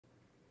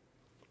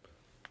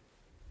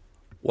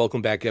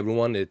Welcome back,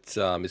 everyone. It's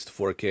Mr.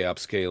 4K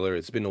Upscaler.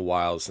 It's been a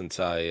while since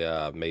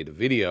I made a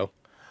video,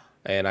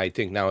 and I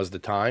think now is the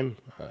time.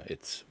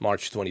 It's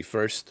March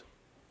 21st,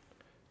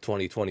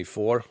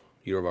 2024,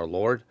 Year of Our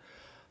Lord.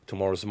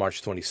 Tomorrow's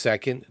March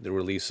 22nd, the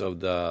release of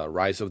the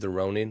Rise of the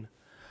Ronin,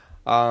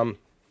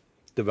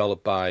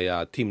 developed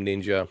by Team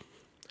Ninja,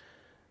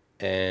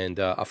 and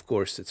of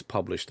course, it's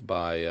published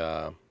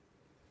by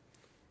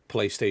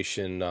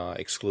PlayStation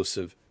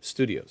exclusive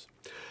studios.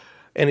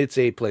 And it's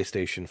a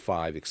PlayStation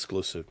 5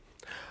 exclusive.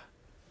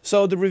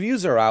 So the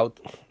reviews are out,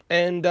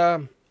 and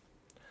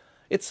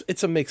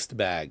it's a mixed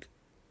bag,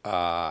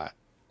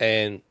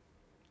 and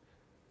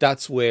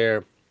that's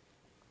where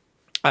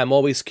I'm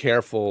always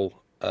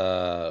careful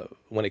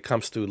when it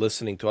comes to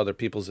listening to other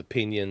people's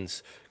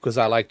opinions, because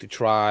I like to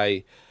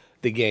try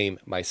the game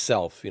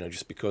myself.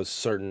 Just because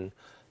certain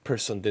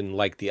person didn't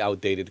like the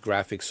outdated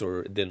graphics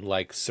or didn't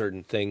like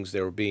certain things,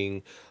 they were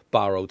being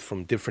borrowed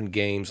from different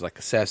games like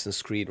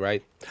Assassin's Creed,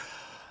 right?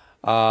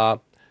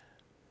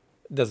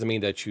 Doesn't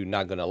mean that you're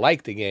not going to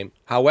like the game.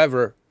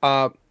 However,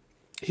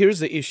 here's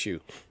the issue.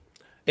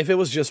 If it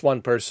was just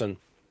one person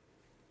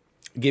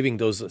giving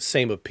those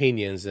same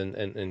opinions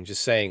and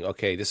just saying,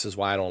 okay, this is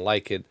why I don't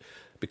like it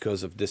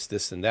because of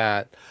this, and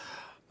that.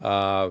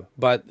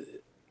 But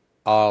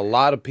a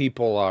lot of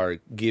people are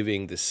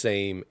giving the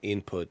same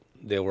input.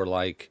 They were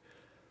like,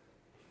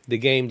 the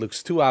game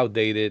looks too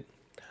outdated.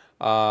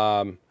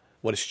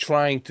 What it's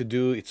trying to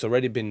do, it's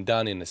already been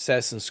done in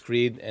Assassin's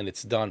Creed, and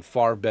it's done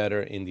far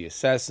better in the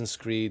Assassin's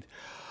Creed.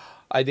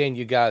 Then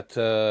you got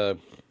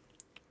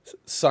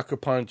Sucker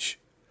Punch,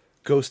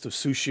 Ghost of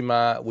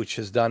Tsushima, which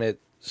has done it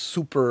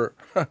super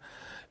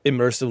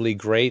immersively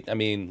great. I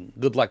mean,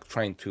 good luck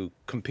trying to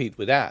compete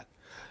with that.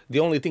 The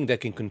only thing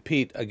that can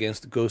compete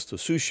against Ghost of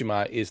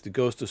Tsushima is the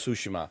Ghost of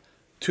Tsushima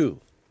 2,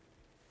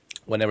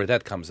 whenever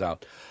that comes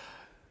out.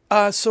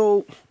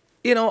 So,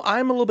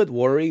 I'm a little bit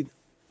worried.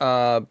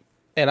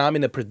 And I'm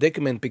in a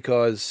predicament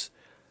because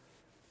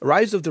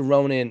Rise of the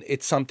Ronin,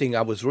 it's something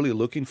I was really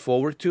looking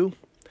forward to.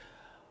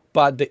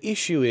 But the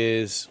issue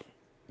is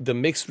the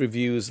mixed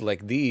reviews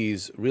like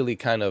these really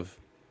kind of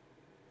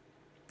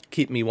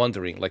keep me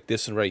wondering. Like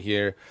this one right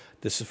here.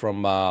 This is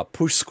from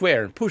Push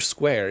Square. And Push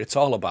Square, it's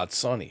all about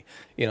Sony.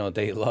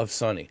 They love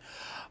Sony.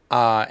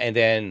 And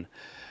then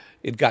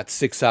it got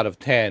 6 out of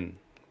 10.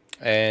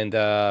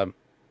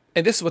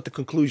 And this is what the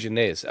conclusion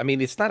is. I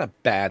mean, it's not a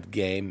bad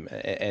game,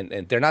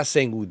 and they're not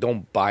saying, we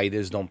don't buy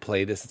this, don't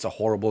play this, it's a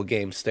horrible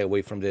game, stay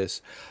away from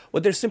this.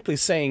 What they're simply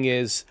saying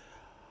is,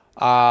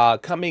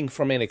 coming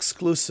from an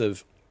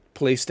exclusive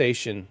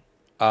PlayStation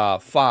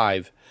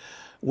 5,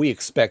 we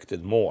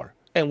expected more.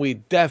 And we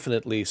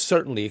definitely,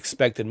 certainly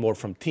expected more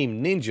from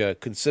Team Ninja,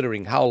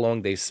 considering how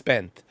long they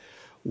spent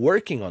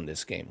working on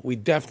this game. We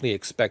definitely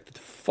expected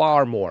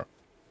far more.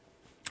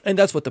 And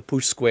that's what the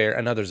Push Square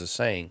and others are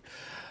saying.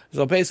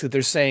 So basically,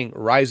 they're saying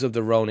Rise of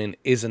the Ronin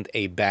isn't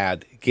a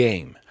bad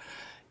game.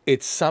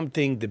 It's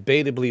something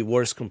debatably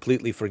worse,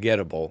 completely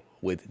forgettable,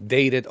 with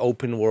dated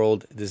open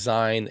world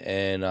design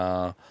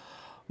and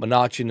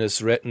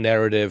monotonous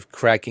narrative,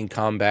 cracking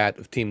combat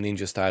of Team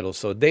Ninja's titles.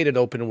 So dated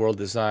open world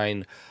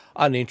design,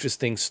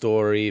 uninteresting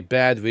story,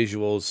 bad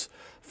visuals,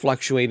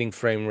 fluctuating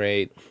frame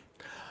rate.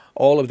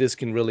 All of this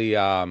can really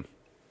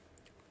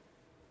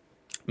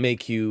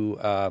make you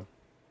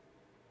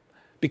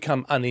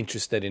become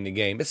uninterested in the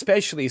game,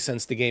 especially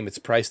since the game is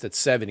priced at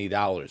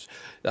 $70.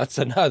 That's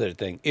another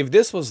thing. If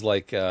this was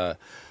like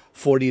 $40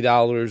 or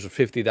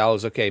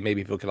 $50, okay,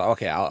 maybe people could,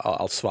 okay,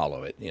 I'll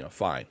swallow it,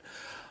 fine.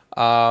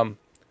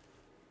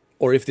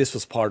 Or if this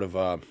was part of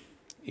a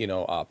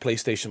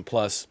PlayStation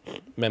Plus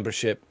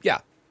membership, yeah,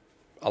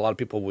 a lot of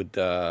people would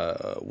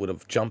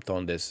have jumped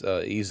on this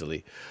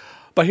easily.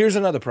 But here's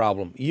another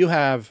problem. You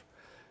have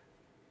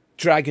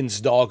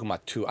Dragon's Dogma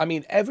 2. I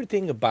mean,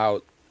 everything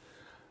about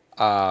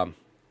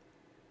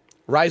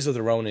Rise of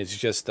the Ronin is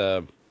just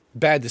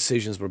bad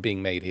decisions were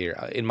being made here,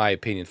 in my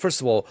opinion.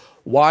 First of all,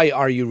 why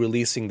are you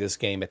releasing this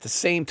game at the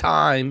same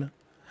time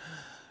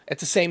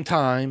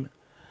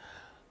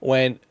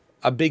when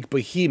a big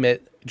behemoth,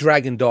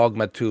 Dragon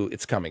Dogma 2,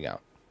 it's coming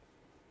out?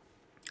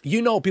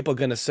 People are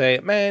going to say,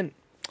 man,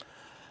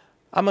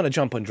 I'm going to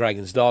jump on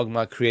Dragon's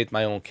Dogma, create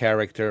my own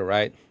character,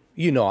 right?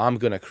 I'm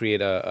going to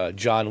create a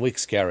John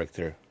Wick's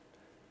character.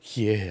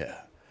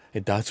 Yeah,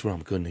 and that's what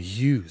I'm going to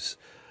use.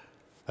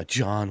 A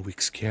John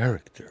Wick's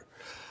character.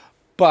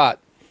 But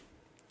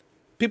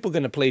people are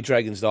going to play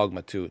Dragon's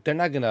Dogma 2. They're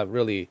not going to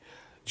really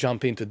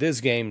jump into this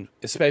game,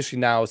 especially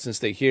now since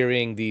they're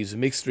hearing these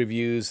mixed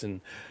reviews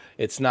and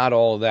it's not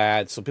all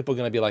that. So people are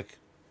going to be like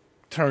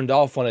turned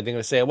off on it. They're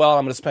going to say, well,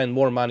 I'm going to spend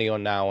more money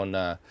on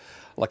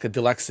like a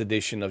deluxe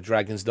edition of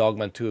Dragon's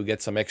Dogma 2,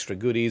 get some extra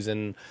goodies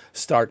and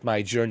start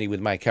my journey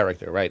with my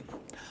character, right?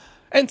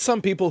 And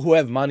some people who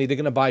have money, they're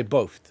going to buy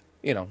both.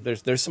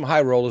 There's some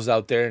high rollers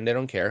out there and they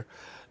don't care.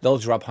 They'll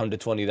drop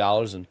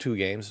 $120 in 2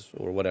 games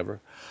or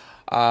whatever.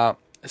 Or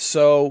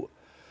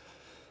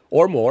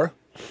more.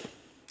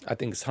 I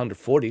think it's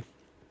 140,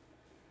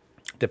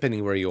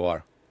 depending where you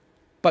are.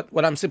 But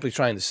what I'm simply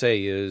trying to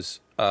say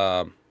is,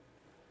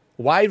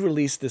 Why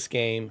release this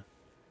game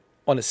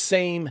on the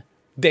same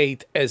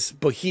date as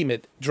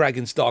Behemoth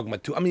Dragon's Dogma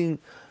 2? I mean,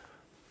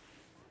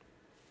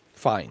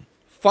 fine.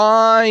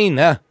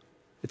 Fine.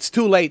 It's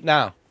too late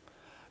now.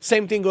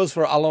 Same thing goes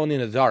for Alone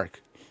in the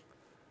Dark.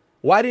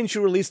 Why didn't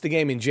you release the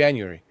game in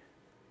January?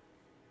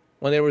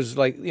 When there was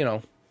like, you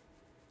know,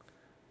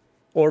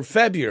 or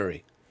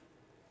February.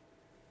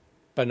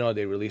 But no,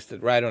 they released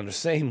it right on the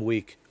same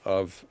week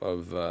of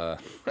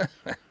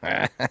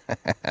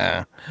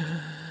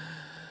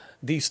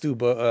these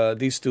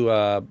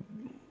two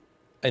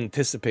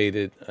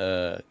anticipated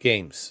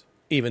games.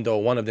 Even though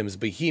one of them is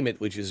Behemoth,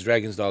 which is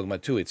Dragon's Dogma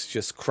 2, it's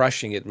just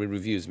crushing it with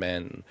reviews,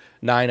 man.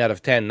 9 out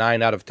of 10,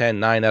 9 out of 10,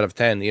 9 out of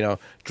 10. You know,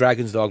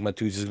 Dragon's Dogma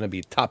 2 is just going to be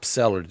a top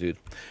seller, dude.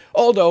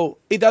 Although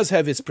it does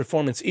have its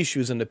performance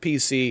issues on the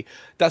PC,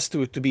 that's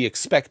to be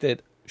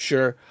expected,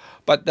 sure.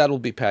 But that'll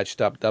be patched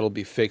up. That'll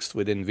be fixed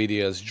with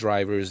NVIDIA's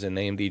drivers and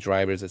AMD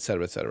drivers,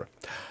 etc., etc.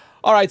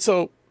 All right,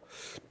 so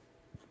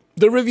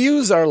the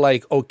reviews are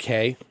like,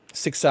 okay,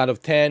 6 out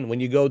of 10. When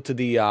you go to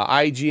the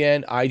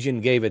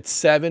IGN gave it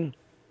 7.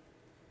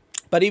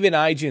 But even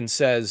IGN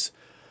says,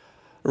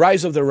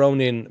 Rise of the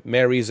Ronin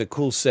marries a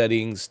cool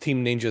settings,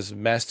 Team Ninja's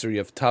mastery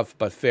of tough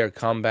but fair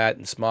combat,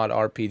 and smart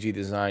RPG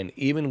design,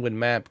 even when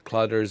map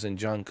clutters and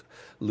junk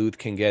loot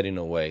can get in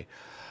the way.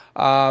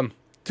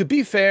 To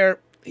be fair,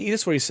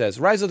 here's what he says.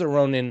 Rise of the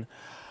Ronin,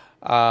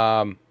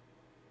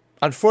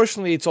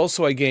 unfortunately, it's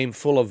also a game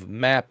full of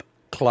map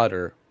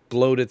clutter,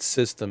 bloated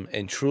system,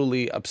 and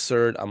truly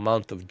absurd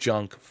amount of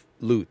junk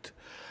loot.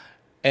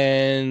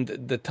 And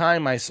the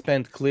time I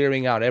spent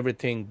clearing out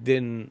everything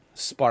didn't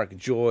spark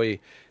joy.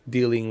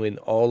 Dealing with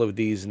all of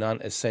these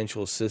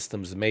non-essential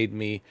systems made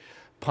me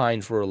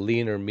pine for a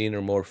leaner,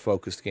 meaner, more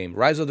focused game.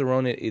 Rise of the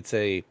Ronin, it's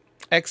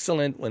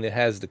excellent when it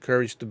has the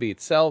courage to be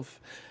itself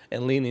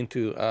and lean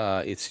into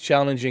its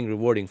challenging,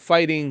 rewarding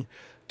fighting.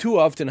 Too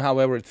often,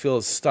 however, it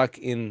feels stuck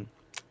in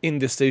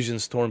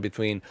indecisions torn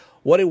between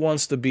what it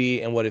wants to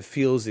be and what it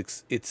feels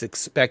it's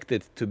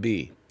expected to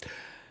be.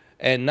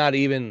 And not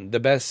even the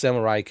best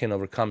samurai can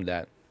overcome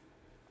that.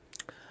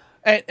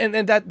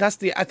 And that's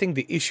I think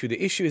the issue.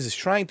 The issue is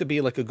trying to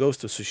be like a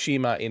Ghost of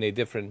Tsushima in a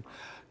different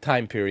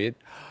time period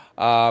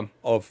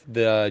of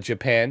the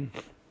Japan,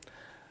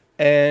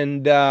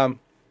 and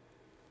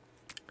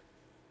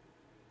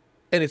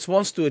it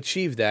wants to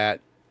achieve that,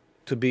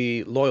 to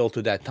be loyal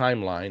to that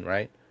timeline,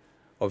 right,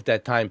 of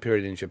that time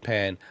period in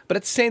Japan. But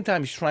at the same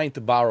time, it's trying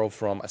to borrow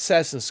from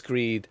Assassin's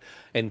Creed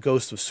and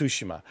Ghost of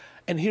Tsushima.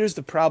 And here's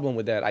the problem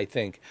with that, I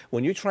think.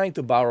 When you're trying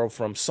to borrow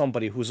from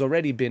somebody who's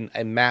already been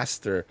a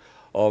master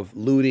of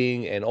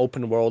looting and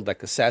open world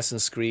like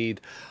Assassin's Creed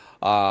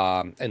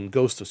and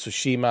Ghost of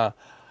Tsushima,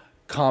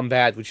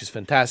 combat, which is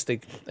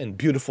fantastic, and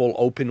beautiful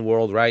open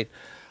world, right?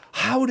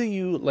 How do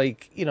you,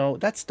 like, you know,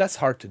 that's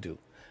hard to do.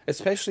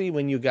 Especially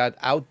when you got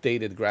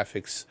outdated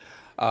graphics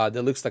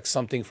that looks like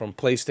something from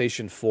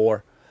PlayStation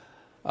 4,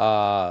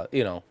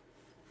 you know,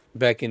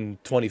 back in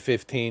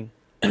 2015,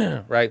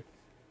 right?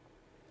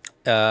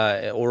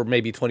 Or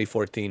maybe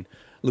 2014.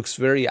 Looks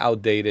very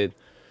outdated.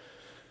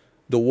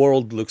 The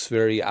world looks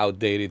very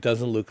outdated. It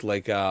doesn't look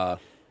like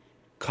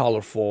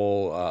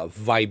colorful,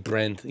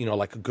 vibrant, you know,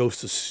 like a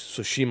Ghost of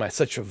Tsushima. It's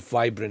such a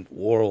vibrant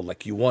world.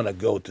 Like, you want to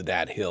go to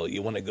that hill.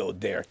 You want to go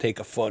there. Take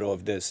a photo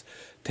of this.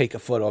 Take a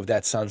photo of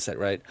that sunset,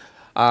 right?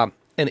 And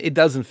it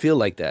doesn't feel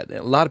like that. And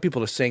a lot of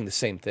people are saying the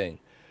same thing,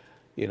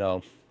 you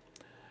know.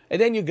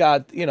 And then you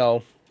got, you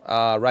know,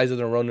 Rise of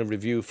the Ronin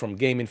review from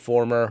Game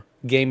Informer.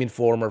 Game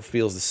Informer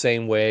feels the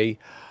same way.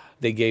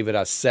 They gave it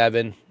a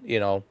 7,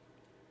 you know.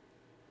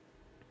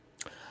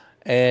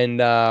 And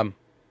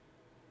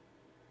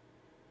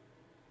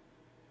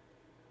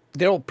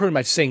they're all pretty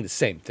much saying the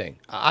same thing.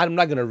 I'm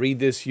not going to read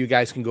this. You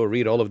guys can go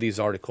read all of these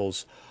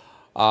articles.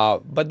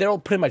 But they're all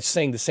pretty much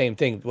saying the same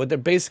thing. What they're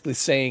basically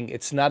saying,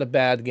 it's not a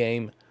bad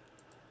game.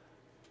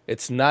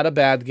 It's not a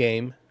bad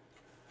game.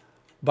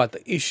 But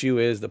the issue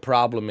is, the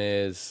problem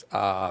is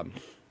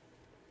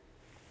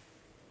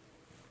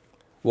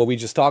what we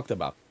just talked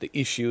about. The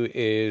issue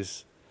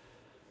is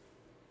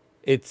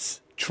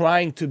it's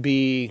trying to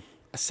be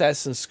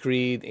Assassin's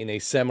Creed in a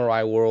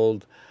samurai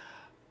world,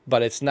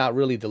 but it's not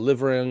really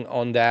delivering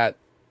on that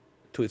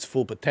to its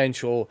full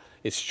potential.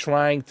 It's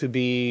trying to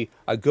be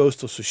a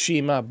Ghost of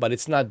Tsushima, but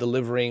it's not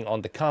delivering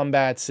on the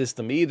combat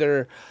system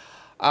either.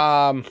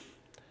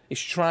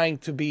 It's trying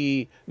to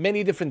be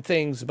many different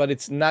things, but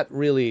it's not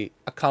really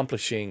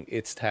accomplishing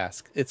its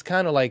task. It's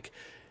kind of like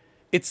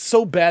it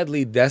so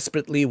badly,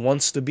 desperately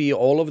wants to be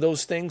all of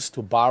those things,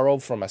 to borrow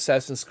from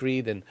Assassin's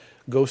Creed and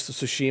Ghost of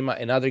Tsushima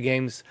and other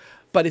games,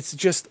 but it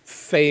just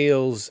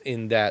fails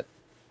in that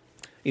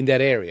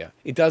area.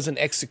 It doesn't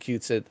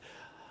execute it.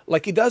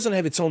 Like, it doesn't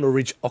have its own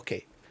origin.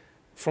 Okay,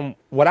 from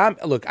what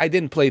look, I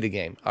didn't play the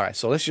game. All right,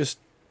 so let's just,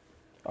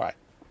 all right,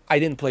 I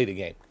didn't play the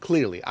game.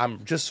 Clearly,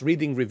 I'm just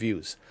reading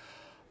reviews.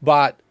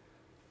 But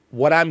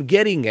what I'm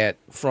getting at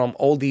from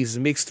all these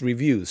mixed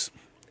reviews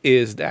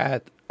is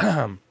that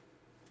the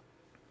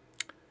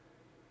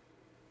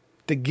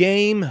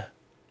game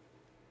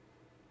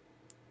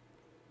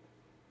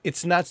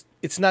it's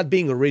not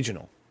being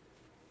original.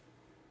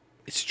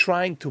 It's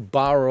trying to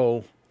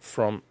borrow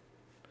from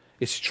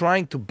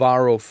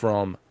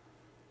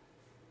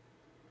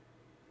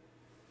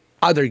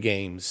other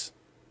games,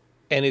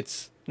 and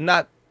it's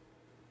not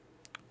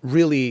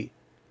really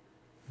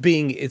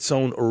being its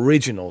own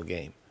original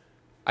game.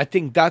 I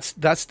think that's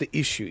the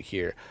issue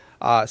here.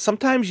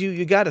 Sometimes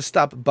you got to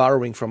stop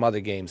borrowing from other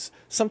games.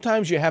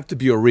 Sometimes you have to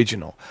be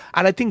original.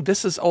 And I think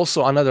this is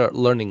also another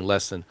learning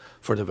lesson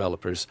for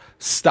developers.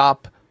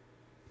 Stop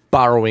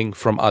borrowing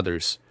from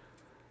others.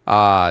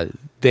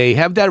 They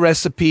have that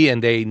recipe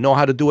and they know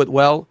how to do it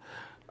well.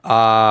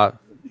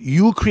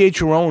 You create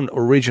your own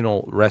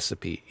original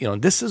recipe. You know,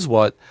 this is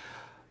what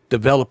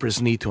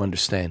developers need to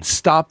understand.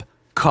 Stop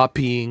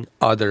copying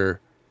other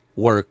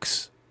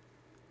works.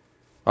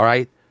 All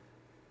right?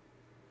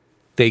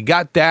 They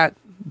got that.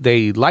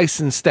 They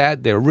licensed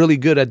that. They're really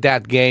good at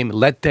that game.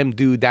 Let them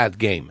do that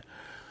game.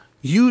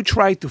 You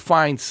try to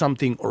find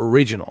something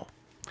original.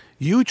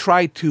 You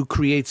try to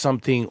create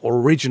something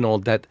original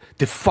that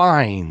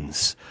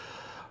defines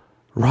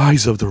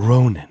Rise of the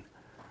Ronin.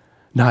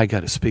 Now I got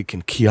to speak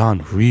in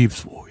Keanu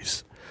Reeves'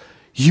 voice.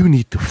 You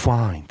need to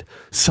find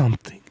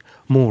something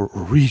more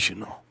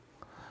original.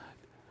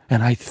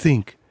 And I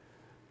think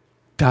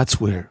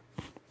that's where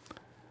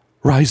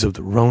Rise of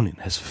the Ronin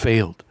has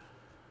failed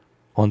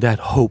on that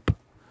hope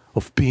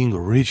of being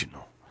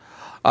original.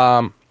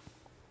 And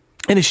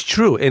it's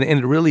true. And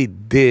it really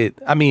did.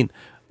 I mean,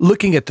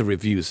 looking at the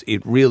reviews,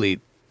 it really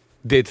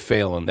did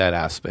fail on that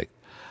aspect.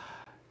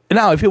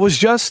 Now, if it was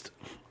just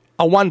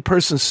a one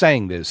person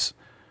saying this,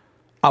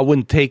 I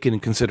wouldn't take it in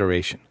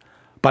consideration.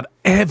 But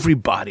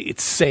everybody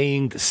is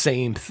saying the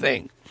same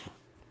thing.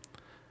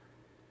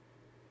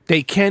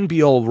 They can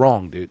be all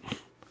wrong, dude.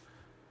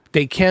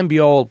 They can be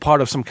all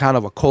part of some kind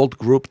of a cult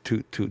group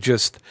to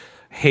just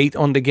hate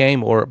on the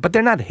game, but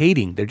they're not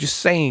hating. They're just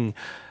saying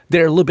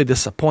they're a little bit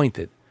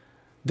disappointed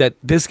that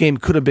this game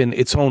could have been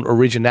its own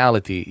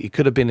originality. It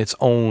could have been its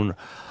own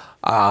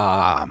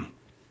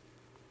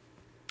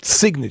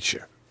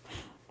signature.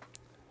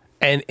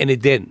 And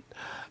it didn't.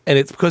 And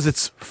it's because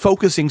it's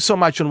focusing so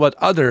much on what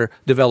other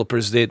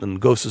developers did on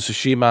Ghost of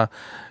Tsushima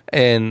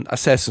and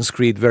Assassin's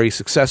Creed very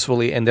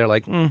successfully. And they're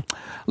like,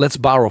 let's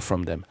borrow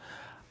from them.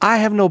 I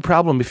have no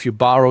problem if you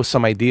borrow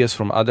some ideas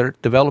from other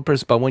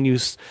developers, but when you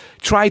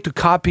try to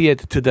copy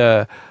it to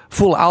the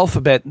full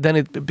alphabet, then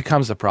it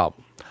becomes a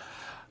problem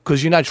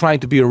because you're not trying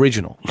to be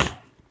original.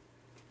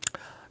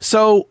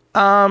 So,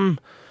 okay,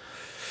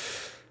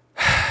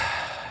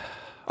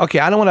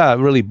 I don't want to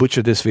really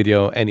butcher this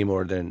video any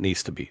more than it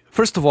needs to be.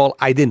 First of all,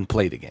 I didn't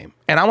play the game.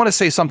 And I want to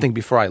say something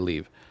before I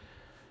leave.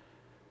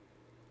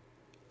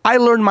 I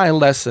learned my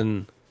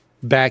lesson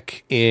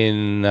back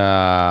in...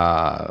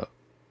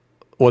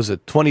 was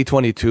it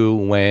 2022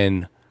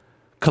 when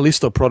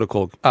Callisto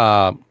Protocol,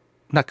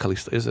 not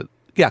Callisto, is it?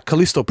 Yeah,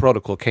 Callisto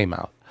Protocol came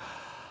out.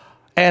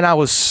 And I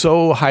was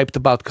so hyped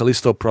about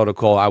Callisto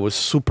Protocol. I was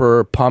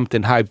super pumped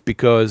and hyped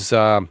because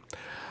a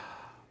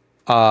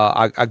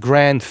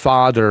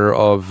grandfather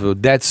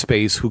of Dead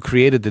Space who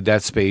created the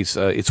Dead Space,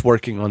 it's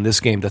working on this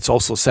game that's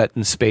also set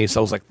in space. I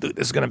was like, dude,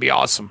 this is going to be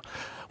awesome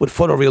with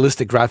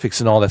photorealistic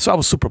graphics and all that. So I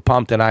was super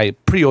pumped and I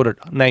pre-ordered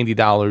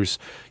 $90.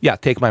 Yeah,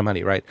 take my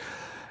money, right?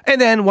 And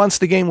then once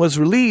the game was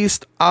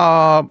released,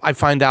 I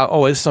find out,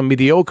 oh, it's some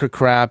mediocre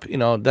crap, you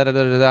know,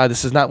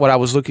 this is not what I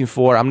was looking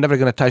for. I'm never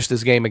going to touch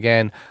this game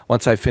again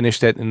once I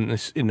finished it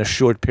in a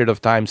short period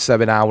of time,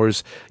 7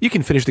 hours. You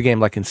can finish the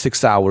game like in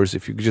 6 hours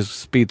if you just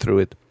speed through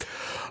it.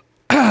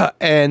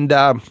 And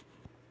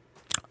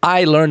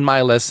I learned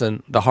my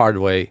lesson the hard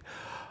way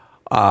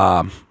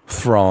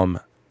from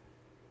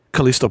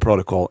Callisto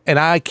Protocol. And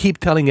I keep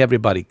telling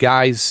everybody,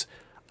 guys,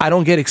 I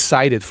don't get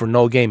excited for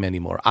no game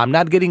anymore. I'm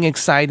not getting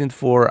excited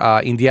for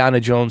Indiana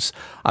Jones.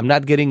 I'm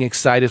not getting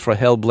excited for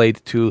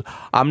Hellblade 2.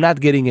 I'm not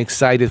getting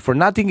excited for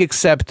nothing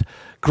except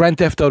Grand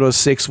Theft Auto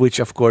 6, which,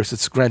 of course,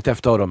 it's Grand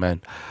Theft Auto,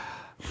 man.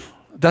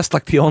 That's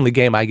like the only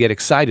game I get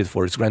excited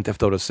for is Grand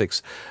Theft Auto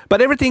 6.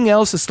 But everything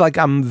else is like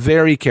I'm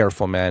very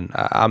careful, man.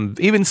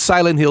 Even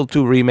Silent Hill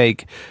 2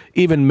 Remake,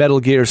 even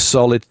Metal Gear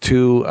Solid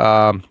 2,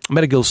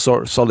 Metal Gear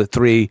Solid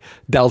 3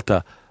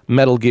 Delta,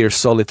 Metal Gear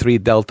Solid 3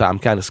 Delta, I'm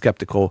kind of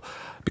skeptical.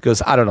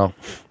 Because, I don't know,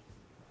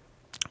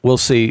 we'll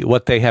see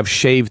what they have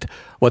shaved,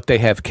 what they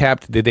have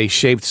kept. Did they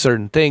shave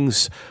certain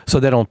things so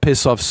they don't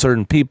piss off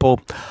certain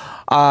people?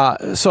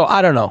 So, I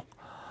don't know.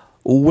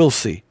 We'll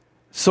see.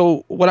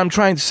 So, what I'm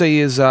trying to say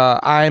is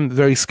I'm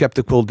very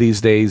skeptical these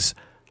days.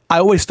 I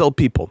always tell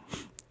people,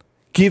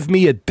 give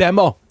me a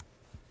demo.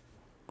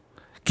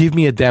 Give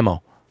me a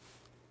demo.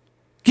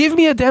 Give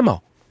me a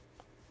demo.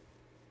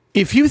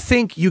 If you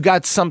think you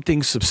got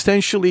something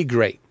substantially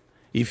great,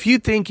 if you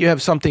think you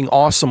have something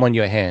awesome on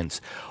your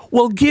hands,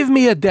 well, give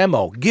me a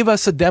demo. Give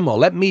us a demo.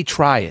 Let me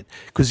try it.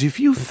 Because if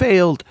you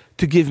failed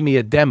to give me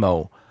a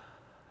demo,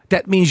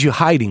 that means you're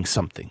hiding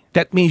something.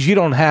 That means you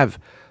don't have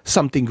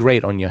something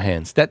great on your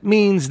hands. That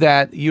means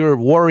that you're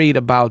worried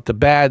about the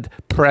bad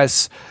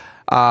press,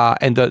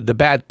 and the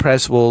bad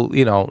press will,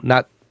 you know,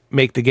 not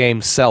make the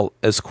game sell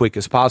as quick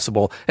as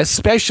possible,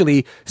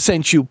 especially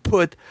since you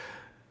put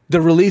the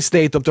release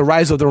date of the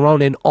Rise of the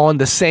Ronin on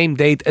the same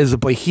date as a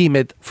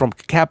behemoth from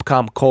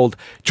Capcom called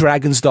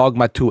Dragon's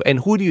Dogma 2.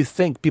 And who do you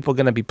think people are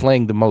going to be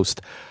playing the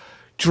most?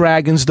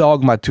 Dragon's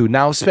Dogma 2.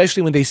 Now,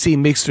 especially when they see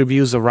mixed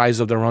reviews of Rise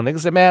of the Ronin,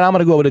 they say, man, I'm going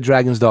to go with the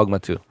Dragon's Dogma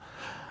 2.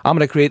 I'm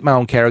going to create my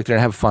own character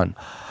and have fun.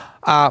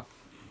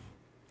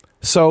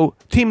 So,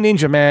 Team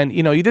Ninja, man,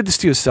 you know, you did this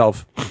to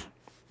yourself.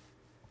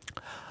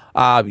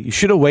 You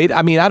should have waited.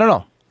 I mean, I don't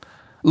know.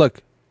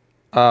 Look,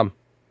 am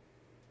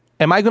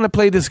I going to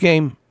play this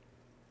game?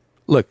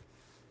 Look,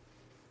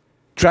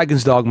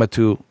 Dragon's Dogma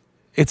 2,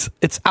 it's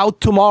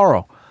out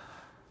tomorrow.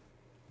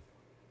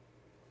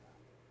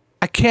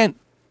 I can't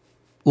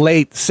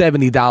lay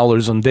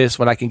 $70 on this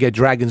when I can get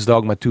Dragon's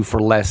Dogma 2 for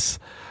less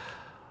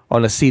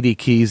on a CD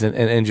keys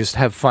and just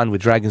have fun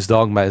with Dragon's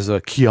Dogma as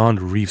a Keanu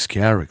Reeves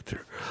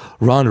character.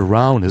 Run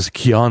around as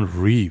Keanu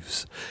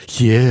Reeves.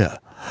 Yeah,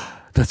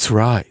 that's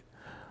right.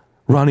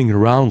 Running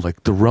around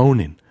like the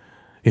Ronin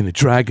in the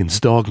Dragon's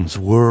Dogma's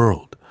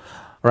world.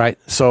 Right?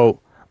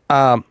 So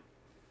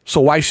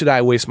why should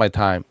I waste my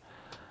time?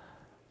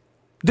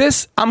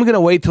 This, I'm going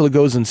to wait till it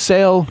goes on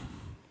sale.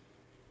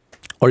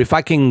 Or if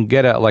I can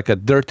get a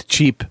dirt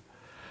cheap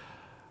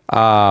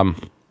code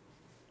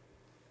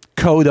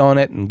on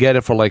it and get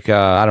it for like,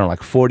 I don't know,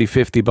 like 40,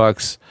 50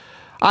 bucks.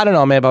 I don't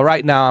know, man. But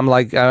right now, I'm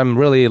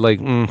really like,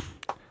 I'm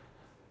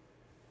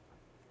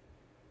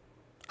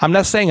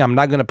not saying I'm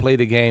not going to play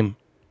the game,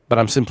 but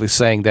I'm simply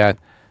saying that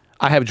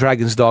I have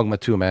Dragon's Dogma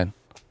 2, man.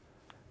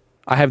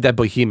 I have that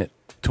behemoth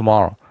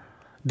tomorrow.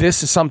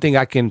 This is something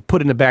I can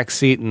put in the back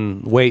seat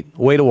and wait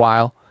a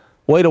while,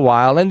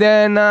 and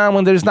then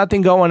when there's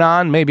nothing going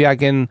on, maybe I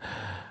can,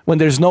 when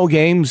there's no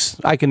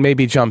games, I can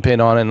maybe jump in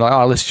on it and like,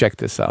 oh, let's check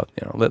this out.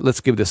 You know,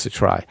 let's give this a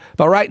try.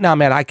 But right now,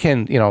 man, I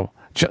can, you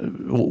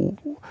know,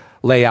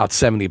 lay out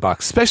 70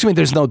 bucks, especially when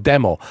there's no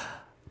demo.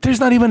 There's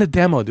not even a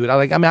demo, dude.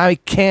 I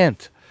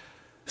can't,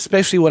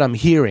 especially what I'm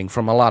hearing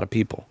from a lot of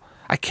people.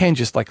 I can't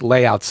just like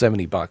lay out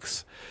 70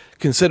 bucks,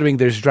 considering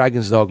there's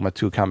Dragon's Dogma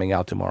 2 coming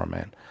out tomorrow,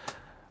 man.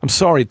 I'm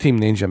sorry, Team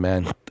Ninja,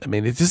 man. I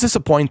mean, it's just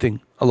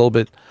disappointing a little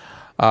bit.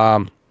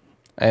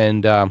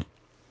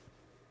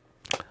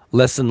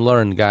 Lesson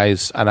learned,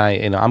 guys. And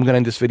I'm gonna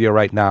end this video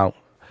right now.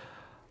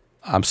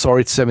 I'm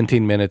sorry it's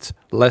 17 minutes.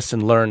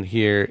 Lesson learned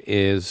here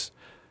is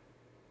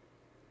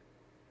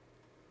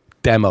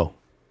demo.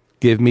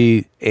 Give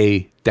me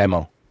a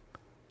demo.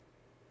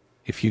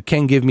 If you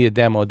can't give me a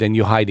demo, then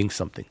you're hiding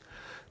something.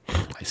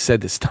 I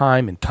said this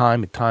time and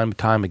time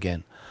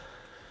again.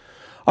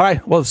 All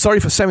right, well, sorry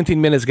for 17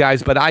 minutes,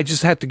 guys, but I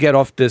just had to get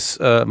off this,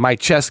 my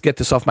chest, get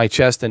this off my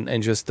chest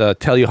and just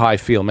tell you how I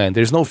feel, man.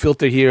 There's no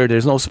filter here.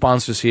 There's no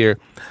sponsors here.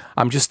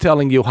 I'm just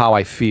telling you how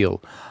I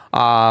feel.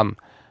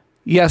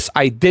 Yes,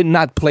 I did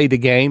not play the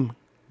game,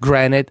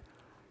 granted,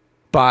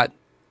 but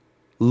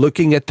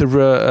looking at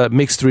the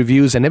mixed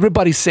reviews, and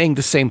everybody's saying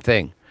the same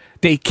thing.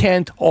 They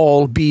can't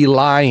all be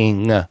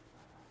lying.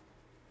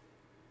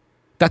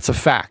 That's a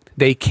fact.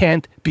 They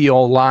can't be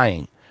all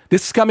lying.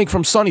 This is coming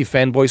from Sony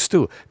fanboys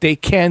too. They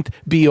can't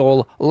be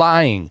all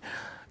lying.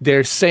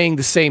 They're saying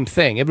the same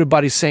thing.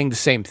 Everybody's saying the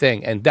same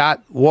thing. And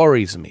that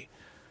worries me.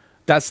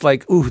 That's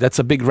like, ooh, that's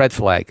a big red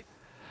flag.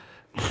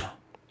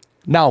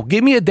 Now,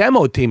 give me a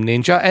demo, Team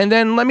Ninja, and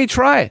then let me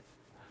try it.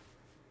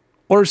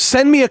 Or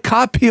send me a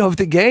copy of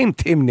the game,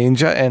 Team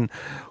Ninja, and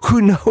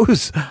who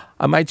knows,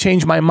 I might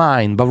change my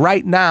mind. But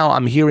right now,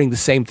 I'm hearing the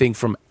same thing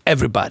from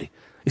everybody.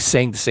 It's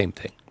saying the same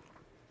thing.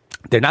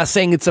 They're not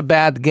saying it's a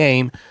bad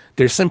game.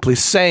 They're simply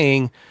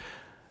saying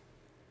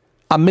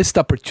a missed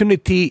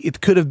opportunity.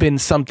 It could have been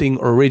something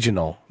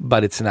original,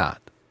 but it's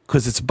not.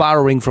 Because it's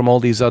borrowing from all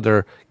these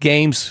other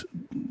games.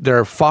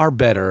 They're far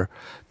better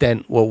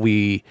than what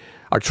we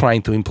are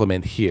trying to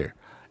implement here.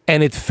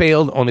 And it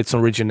failed on its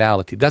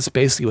originality. That's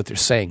basically what they're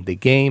saying. The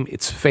game,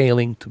 it's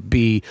failing to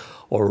be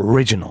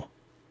original.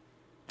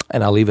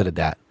 And I'll leave it at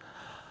that.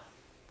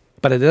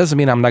 But it doesn't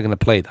mean I'm not going to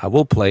play it. I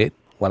will play it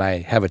when I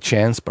have a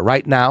chance. But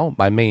right now,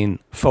 my main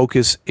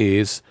focus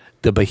is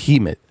the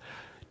behemoth,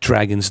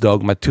 Dragon's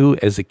Dogma 2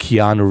 as a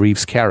Keanu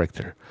Reeves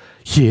character.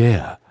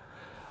 Yeah.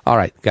 All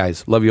right,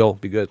 guys. Love you all.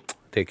 Be good.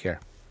 Take care.